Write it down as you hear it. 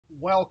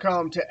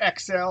Welcome to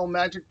Excel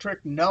magic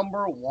trick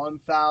number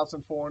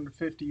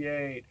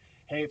 1458.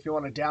 Hey, if you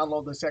want to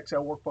download this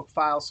Excel workbook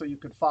file so you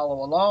can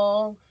follow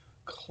along,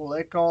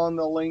 click on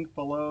the link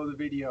below the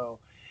video.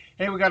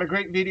 Hey, we got a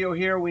great video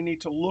here. We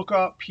need to look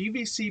up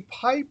PVC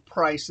pipe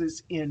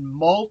prices in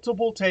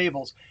multiple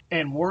tables.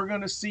 And we're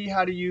going to see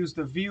how to use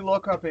the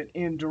VLOOKUP and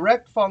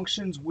indirect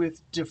functions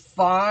with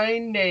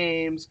defined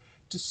names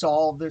to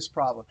solve this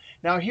problem.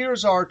 Now,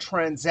 here's our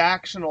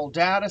transactional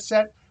data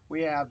set.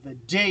 We have the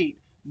date,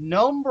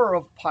 number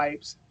of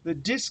pipes, the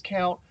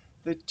discount,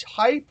 the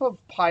type of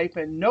pipe,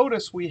 and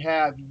notice we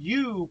have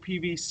U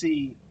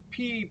PVC,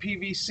 P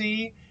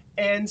PVC,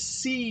 and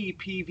C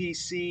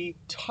PVC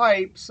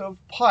types of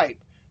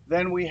pipe.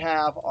 Then we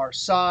have our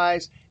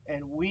size,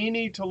 and we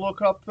need to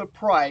look up the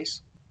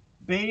price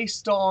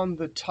based on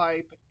the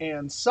type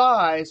and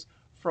size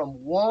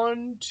from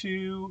 1,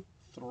 2,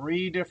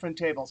 3 different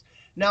tables.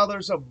 Now,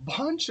 there's a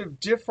bunch of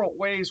different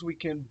ways we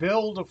can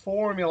build a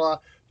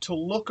formula to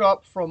look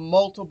up from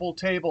multiple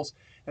tables.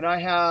 And I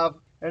have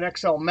an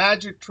Excel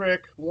magic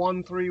trick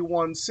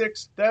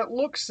 1316 that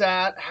looks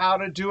at how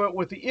to do it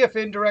with the if,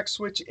 indirect,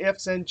 switch,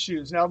 ifs, and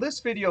choose. Now,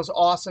 this video is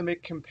awesome.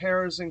 It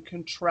compares and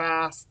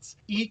contrasts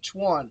each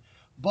one.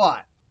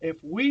 But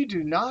if we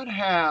do not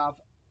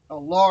have a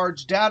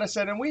large data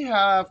set, and we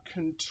have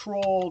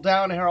control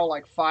down arrow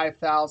like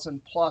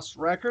 5,000 plus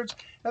records,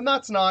 and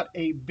that's not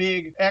a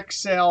big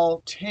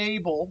Excel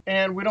table,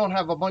 and we don't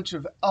have a bunch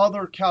of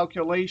other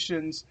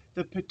calculations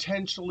that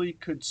potentially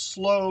could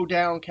slow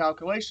down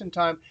calculation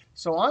time.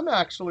 So I'm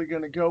actually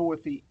going to go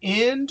with the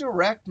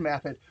indirect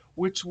method,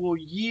 which will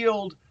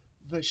yield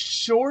the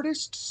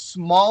shortest,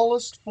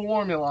 smallest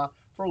formula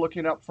for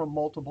looking up from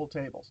multiple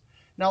tables.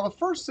 Now, the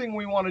first thing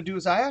we want to do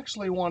is I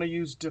actually want to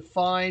use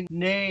defined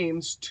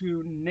names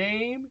to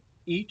name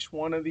each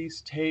one of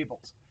these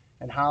tables.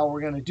 And how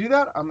we're going to do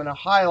that, I'm going to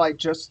highlight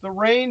just the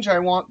range I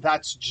want.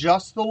 That's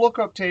just the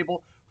lookup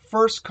table.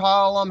 First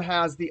column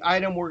has the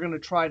item we're going to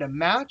try to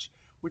match,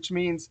 which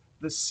means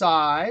the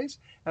size.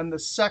 And the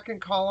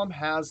second column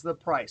has the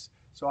price.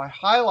 So I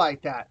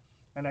highlight that,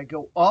 and I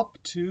go up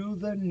to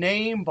the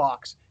name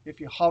box. If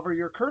you hover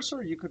your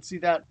cursor, you could see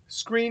that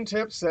screen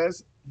tip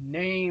says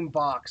name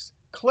box.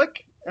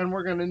 Click, and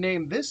we're going to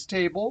name this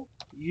table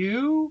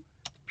U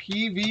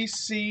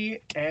PVC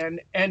and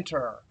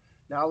enter.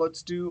 Now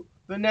let's do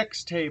the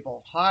next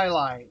table.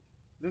 Highlight.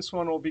 This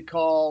one will be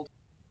called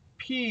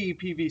P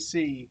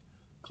PVC.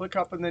 Click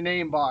up in the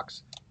name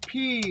box.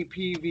 P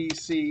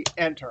PVC,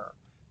 enter.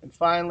 And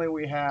finally,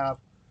 we have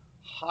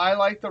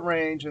highlight the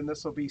range, and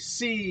this will be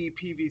C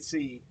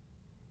PVC.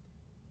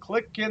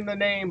 Click in the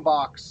name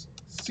box,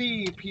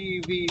 C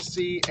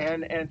PVC,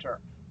 and enter.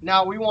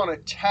 Now we want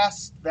to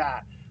test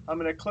that. I'm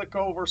going to click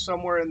over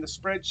somewhere in the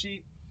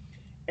spreadsheet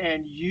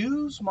and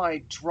use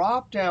my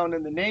drop down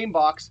in the name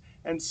box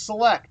and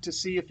select to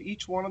see if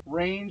each one of the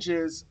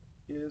ranges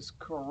is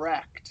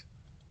correct.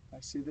 I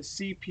see the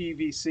C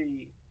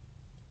PVC,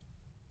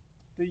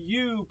 the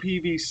U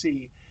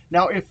PVC.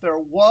 Now, if there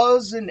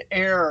was an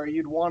error,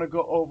 you'd want to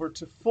go over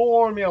to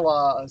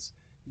Formulas,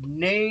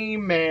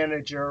 Name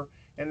Manager,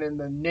 and in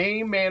the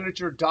Name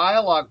Manager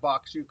dialog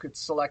box, you could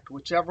select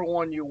whichever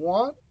one you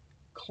want.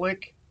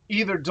 Click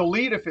either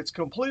delete if it's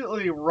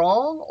completely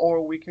wrong,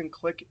 or we can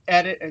click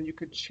edit, and you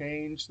could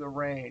change the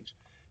range.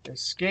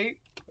 Escape,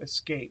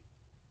 escape.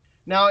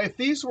 Now, if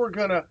these were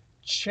going to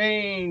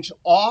change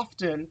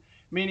often,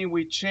 meaning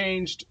we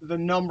changed the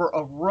number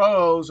of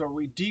rows or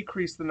we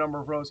decreased the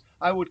number of rows,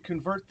 I would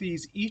convert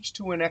these each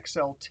to an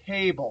Excel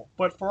table.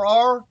 But for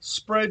our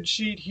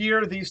spreadsheet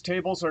here, these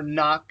tables are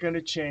not going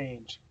to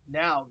change.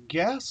 Now,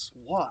 guess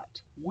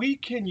what? We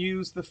can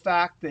use the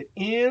fact that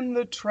in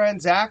the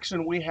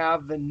transaction, we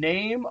have the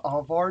name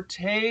of our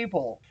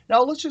table.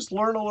 Now, let's just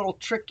learn a little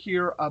trick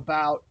here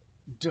about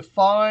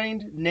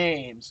defined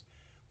names.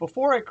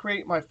 Before I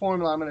create my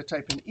formula, I'm going to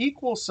type an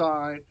equal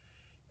sign,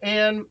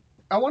 and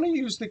I want to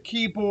use the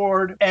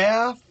keyboard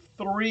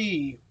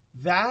F3.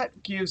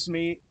 That gives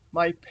me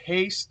my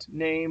paste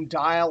name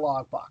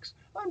dialog box.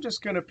 I'm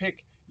just going to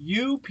pick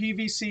U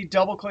PVC,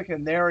 double click,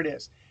 and there it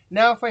is.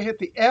 Now, if I hit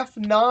the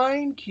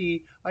F9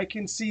 key, I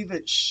can see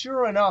that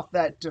sure enough,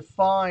 that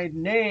defined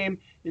name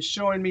is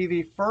showing me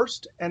the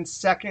first and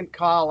second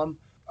column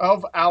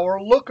of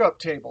our lookup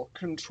table.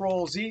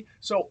 Control Z.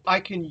 So I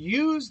can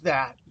use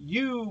that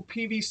U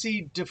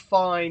PVC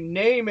defined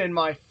name in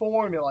my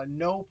formula,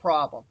 no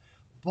problem.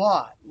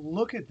 But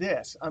look at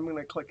this. I'm going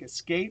to click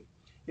Escape.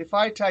 If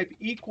I type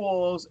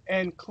equals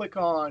and click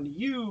on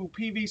U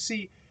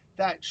PVC,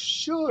 that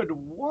should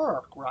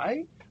work,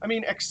 right? I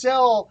mean,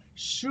 Excel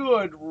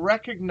should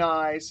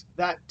recognize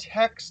that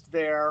text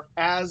there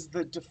as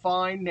the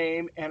defined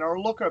name and our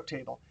lookup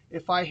table.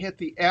 If I hit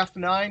the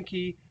F9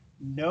 key,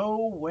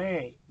 no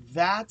way.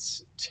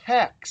 That's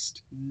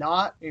text,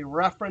 not a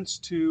reference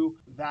to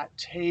that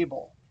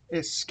table.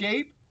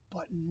 Escape.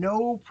 But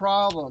no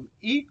problem.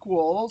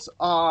 Equals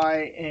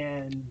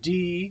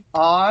INDI,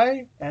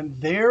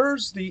 and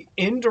there's the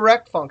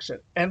indirect function.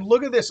 And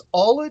look at this.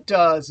 All it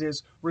does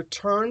is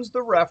returns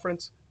the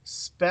reference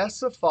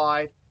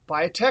specified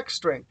by a text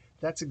string.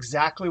 That's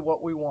exactly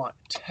what we want.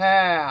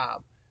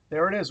 Tab.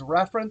 There it is,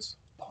 reference.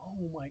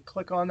 Boom, I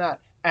click on that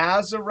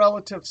as a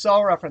relative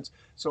cell reference.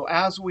 So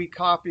as we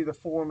copy the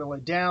formula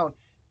down,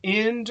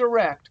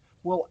 indirect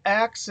will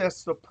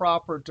access the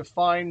proper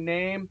defined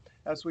name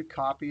as we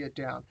copy it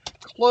down.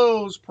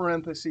 Close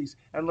parentheses,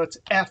 and let's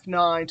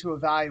F9 to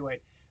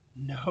evaluate.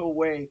 No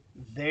way,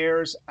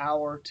 there's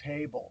our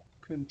table.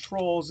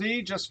 Control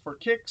Z just for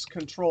kicks,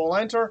 Control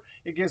Enter.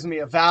 It gives me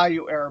a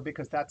value error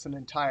because that's an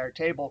entire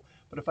table.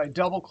 But if I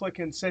double click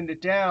and send it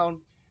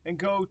down and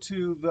go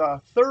to the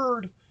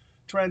third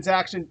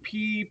transaction,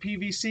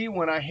 PVC,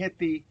 when I hit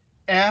the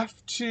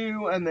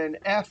F2 and then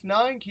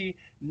F9 key,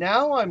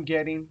 now I'm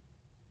getting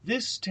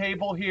this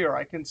table here.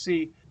 I can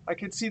see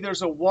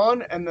there's a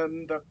 1 and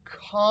then the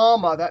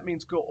comma. That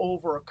means go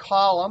over a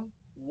column.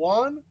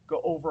 1,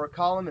 go over a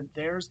column, and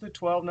there's the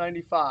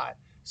 1295.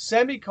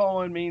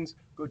 Semicolon means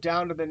go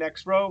down to the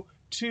next row,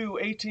 2,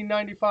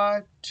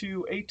 1895, 2,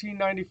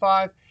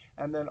 1895,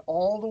 and then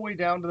all the way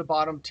down to the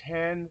bottom,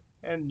 10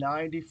 and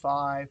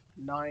 95,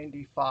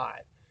 95.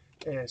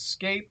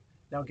 Escape.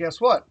 Now guess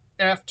what?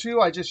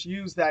 F2, I just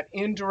used that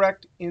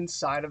indirect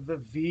inside of the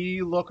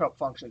VLOOKUP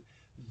function.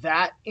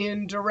 That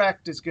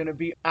indirect is going to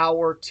be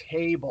our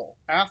table.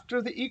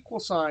 After the equal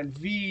sign,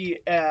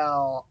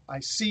 VL, I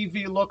see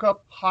VLOOKUP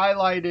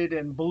highlighted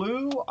in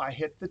blue. I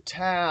hit the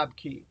Tab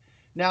key.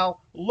 Now,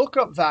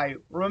 lookup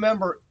value.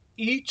 Remember,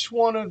 each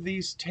one of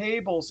these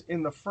tables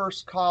in the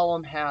first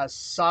column has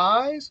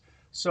size.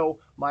 So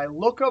my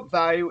lookup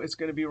value is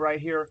going to be right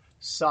here,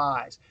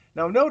 size.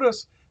 Now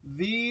notice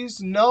these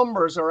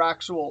numbers are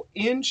actual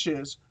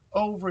inches.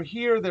 Over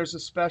here, there's a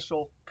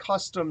special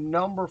custom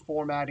number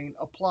formatting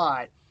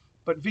applied.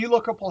 But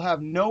VLOOKUP will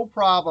have no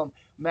problem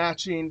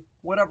matching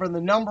whatever the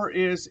number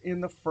is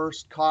in the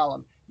first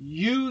column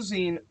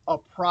using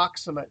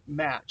approximate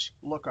match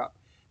lookup.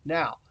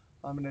 Now,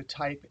 I'm going to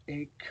type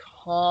a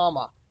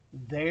comma.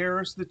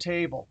 There's the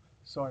table.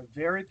 So I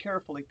very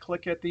carefully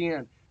click at the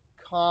end,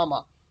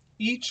 comma.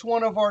 Each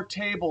one of our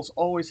tables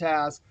always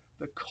has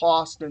the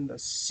cost in the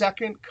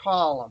second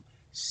column.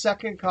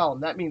 Second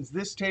column. That means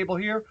this table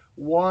here,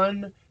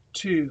 1,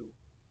 2.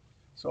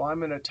 So I'm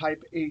going to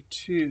type a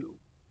 2.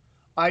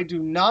 I do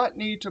not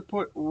need to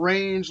put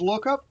range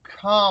lookup,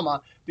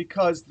 comma,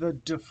 because the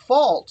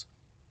default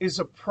is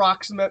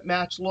approximate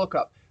match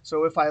lookup.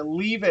 So if I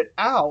leave it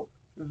out,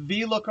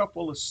 VLOOKUP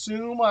will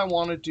assume I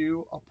want to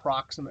do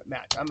approximate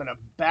match. I'm going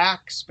to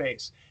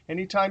backspace.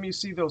 Anytime you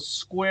see those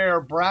square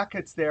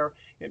brackets there,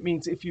 it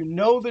means if you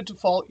know the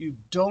default, you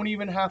don't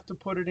even have to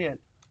put it in.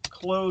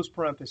 Close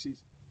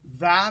parentheses.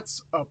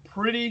 That's a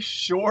pretty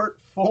short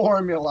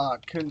formula.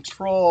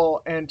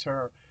 Control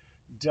Enter.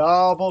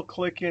 Double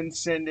click and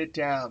send it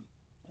down.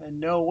 And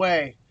no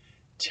way.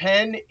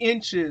 10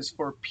 inches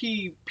for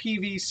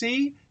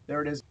PVC.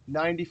 There it is,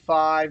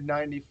 95,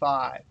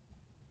 95.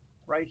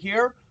 Right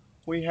here,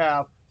 we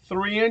have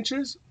 3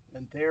 inches,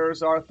 and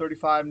there's our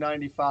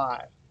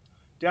 35.95.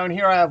 Down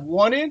here, I have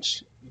 1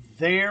 inch.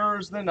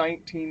 There's the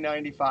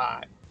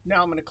 19.95.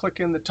 Now I'm going to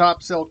click in the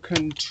top cell,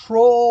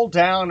 Control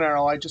down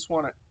arrow. I just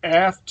want to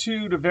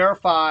F2 to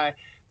verify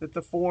that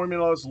the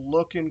formula is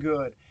looking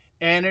good.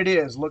 And it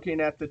is,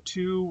 looking at the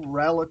two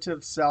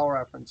relative cell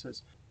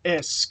references.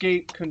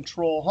 Escape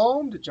Control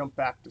Home to jump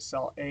back to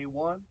cell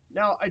A1.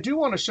 Now, I do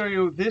want to show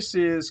you this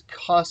is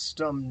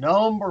custom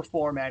number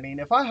formatting.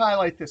 If I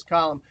highlight this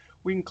column,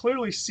 we can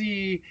clearly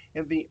see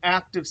in the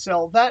active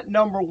cell that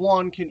number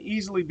 1 can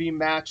easily be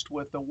matched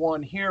with the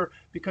 1 here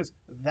because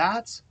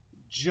that's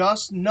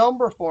just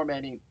number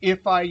formatting.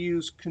 If I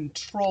use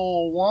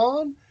Control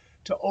 1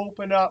 to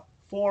open up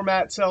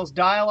Format Cells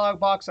dialog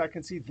box, I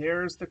can see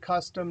there's the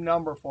custom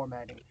number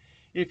formatting.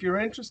 If you're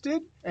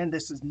interested, and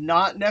this is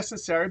not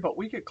necessary, but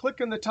we could click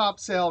in the top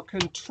cell,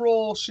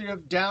 Control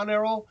Shift down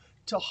arrow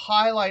to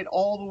highlight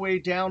all the way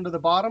down to the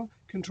bottom,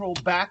 Control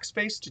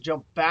backspace to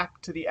jump back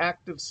to the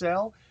active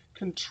cell,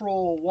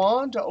 Control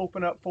 1 to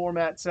open up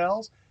Format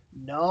Cells,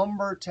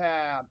 Number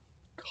tab,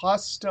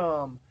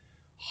 Custom,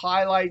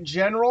 Highlight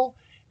General,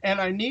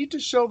 and I need to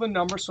show the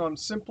number, so I'm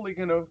simply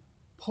going to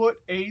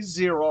put a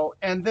 0.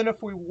 And then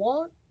if we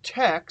want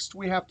text,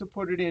 we have to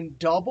put it in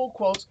double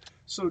quotes.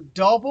 So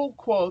double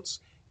quotes,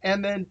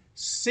 and then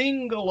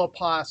single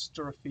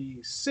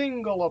apostrophe,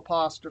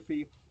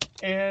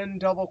 and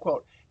double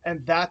quote.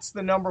 And that's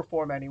the number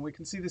formatting. We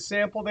can see the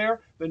sample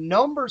there. The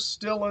number's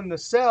still in the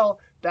cell.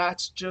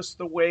 That's just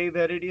the way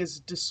that it is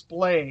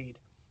displayed.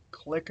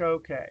 Click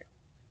OK.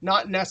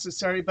 Not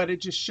necessary, but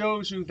it just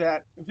shows you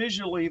that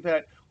visually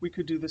that we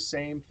could do the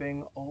same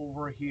thing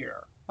over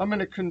here. I'm going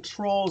to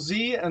Control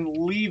Z and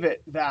leave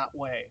it that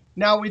way.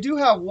 Now, we do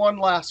have one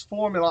last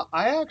formula.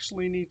 I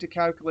actually need to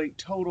calculate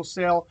total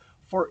sale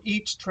for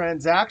each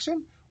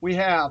transaction. We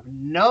have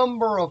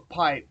number of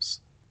pipes,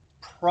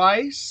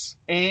 price,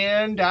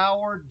 and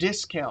our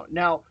discount.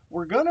 Now,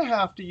 we're going to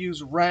have to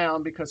use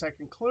round because I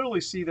can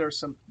clearly see there's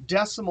some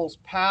decimals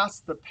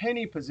past the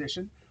penny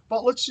position.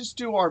 But let's just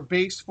do our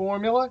base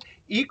formula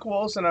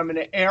equals, and I'm going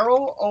to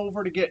arrow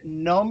over to get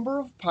number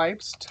of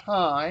pipes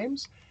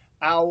times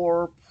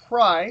our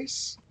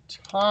price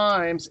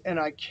times, and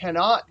I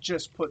cannot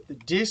just put the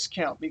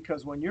discount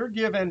because when you're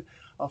given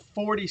a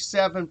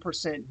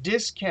 47%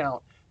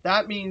 discount,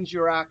 that means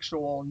your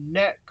actual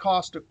net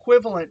cost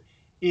equivalent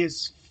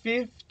is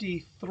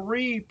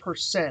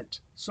 53%.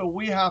 So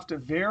we have to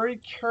very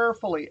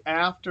carefully,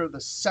 after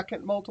the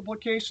second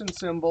multiplication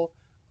symbol,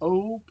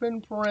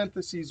 open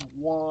parentheses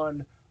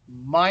 1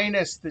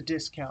 minus the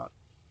discount.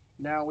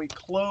 Now we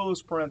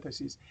close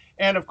parentheses.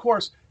 And of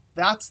course,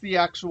 that's the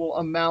actual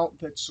amount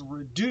that's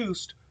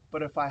reduced.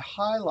 But if I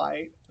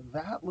highlight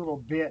that little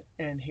bit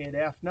and hit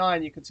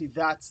F9, you can see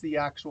that's the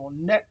actual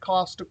net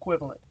cost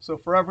equivalent. So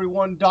for every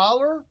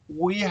 $1,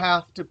 we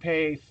have to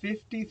pay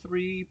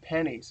 53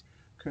 pennies.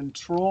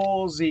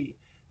 Control Z.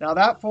 Now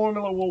that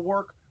formula will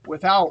work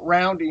without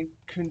rounding.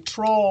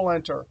 Control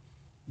Enter.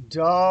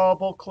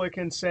 Double click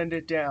and send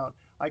it down.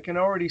 I can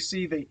already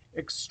see the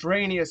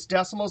extraneous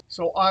decimals,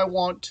 so I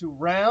want to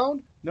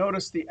round.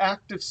 Notice the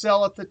active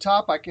cell at the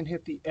top. I can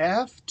hit the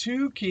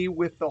F2 key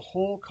with the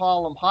whole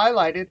column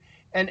highlighted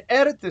and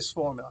edit this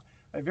formula.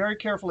 I very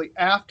carefully,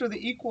 after the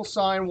equal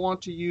sign,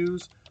 want to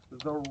use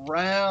the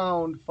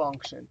round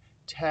function,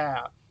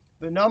 tab.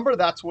 The number,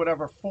 that's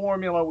whatever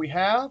formula we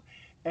have.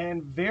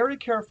 And very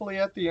carefully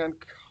at the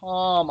end,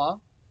 comma,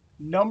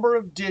 number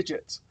of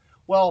digits.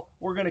 Well,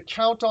 we're going to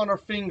count on our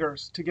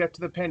fingers to get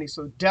to the penny.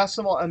 So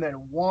decimal and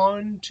then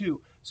 1,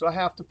 2. So I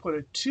have to put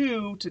a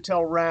 2 to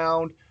tell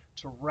round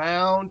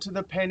to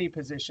the penny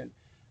position.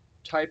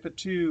 Type a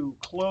 2,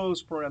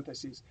 close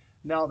parentheses.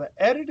 Now the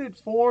edited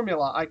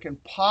formula, I can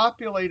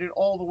populate it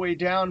all the way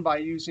down by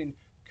using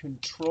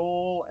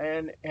Control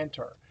and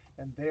Enter.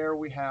 And there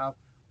we have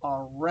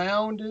our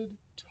rounded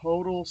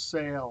total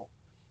sale.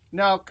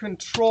 Now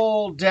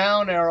Control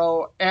down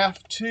arrow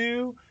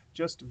F2.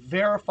 Just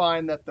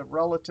verifying that the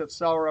relative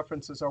cell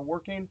references are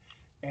working,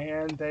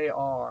 and they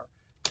are.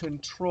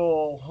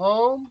 Control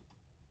Home.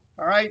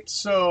 All right,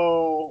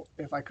 so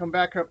if I come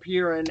back up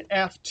here in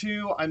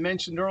F2, I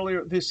mentioned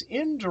earlier this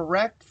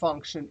indirect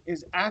function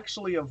is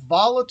actually a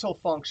volatile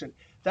function.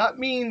 That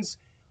means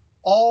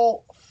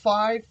all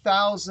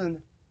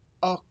 5,000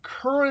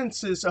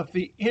 occurrences of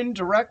the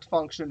indirect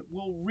function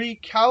will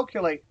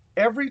recalculate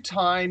every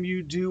time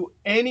you do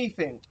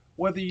anything,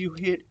 whether you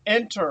hit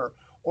Enter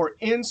or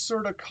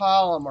insert a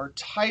column, or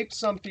type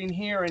something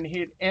here and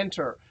hit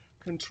Enter,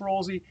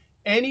 Control Z,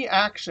 any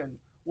action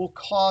will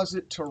cause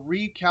it to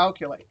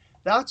recalculate.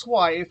 That's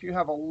why if you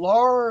have a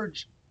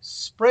large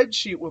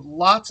spreadsheet with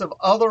lots of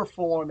other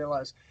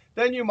formulas,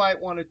 then you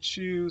might want to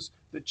choose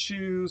the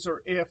choose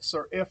or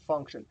if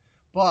function.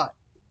 But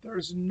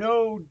there's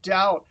no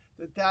doubt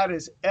that that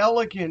is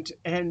elegant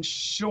and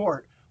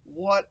short.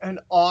 What an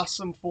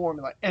awesome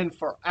formula. And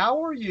for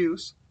our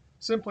use,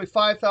 simply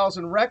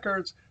 5,000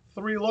 records,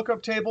 3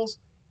 lookup tables,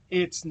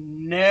 it's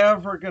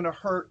never going to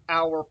hurt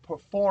our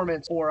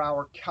performance or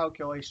our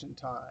calculation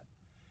time.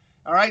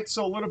 All right,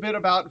 so a little bit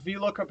about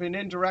VLOOKUP and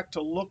indirect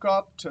to look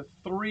up to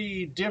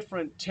 3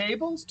 different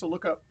tables to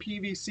look up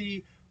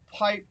PVC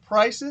pipe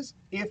prices.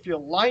 If you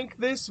like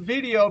this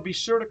video, be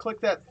sure to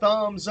click that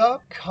thumbs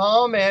up,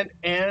 comment,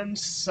 and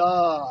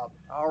sub.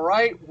 All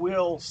right,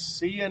 we'll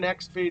see you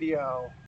next video.